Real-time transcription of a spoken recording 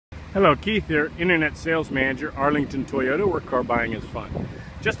Hello, Keith here, Internet Sales Manager, Arlington Toyota, where car buying is fun.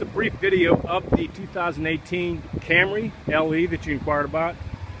 Just a brief video of the 2018 Camry LE that you inquired about.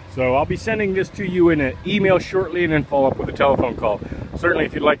 So I'll be sending this to you in an email shortly and then follow up with a telephone call. Certainly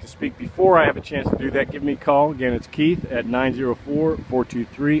if you'd like to speak before I have a chance to do that, give me a call. Again, it's Keith at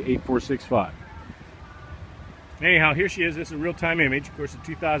 904-423-8465. Anyhow, here she is. This is a real-time image. Of course, the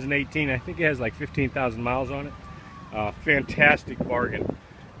 2018, I think it has like 15,000 miles on it. Fantastic bargain.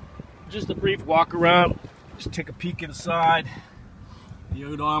 Just a brief walk around, just take a peek inside. The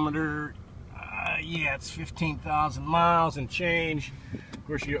odometer, yeah, it's 15,000 miles and change. Of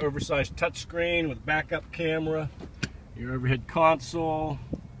course, your oversized touchscreen with backup camera, your overhead console,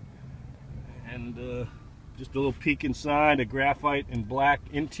 and just a little peek inside, a graphite and black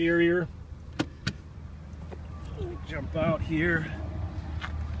interior. Let me jump out here.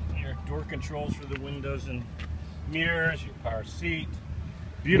 Your door controls for the windows and mirrors, your power seat.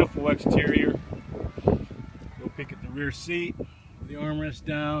 Beautiful exterior. Go peek at the rear seat, the armrest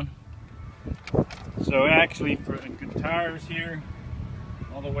down. So actually, for good tires here,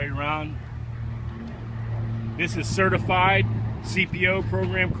 all the way around. This is certified CPO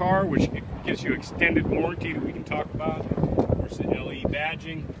program car, which gives you extended warranty that we can talk about. Of course, the LE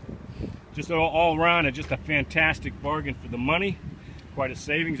badging. Just all around, just a fantastic bargain for the money. Quite a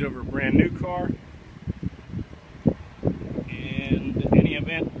savings over a brand new car.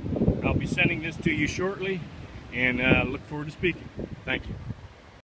 I'll be sending this to you shortly, and look forward to speaking. Thank you.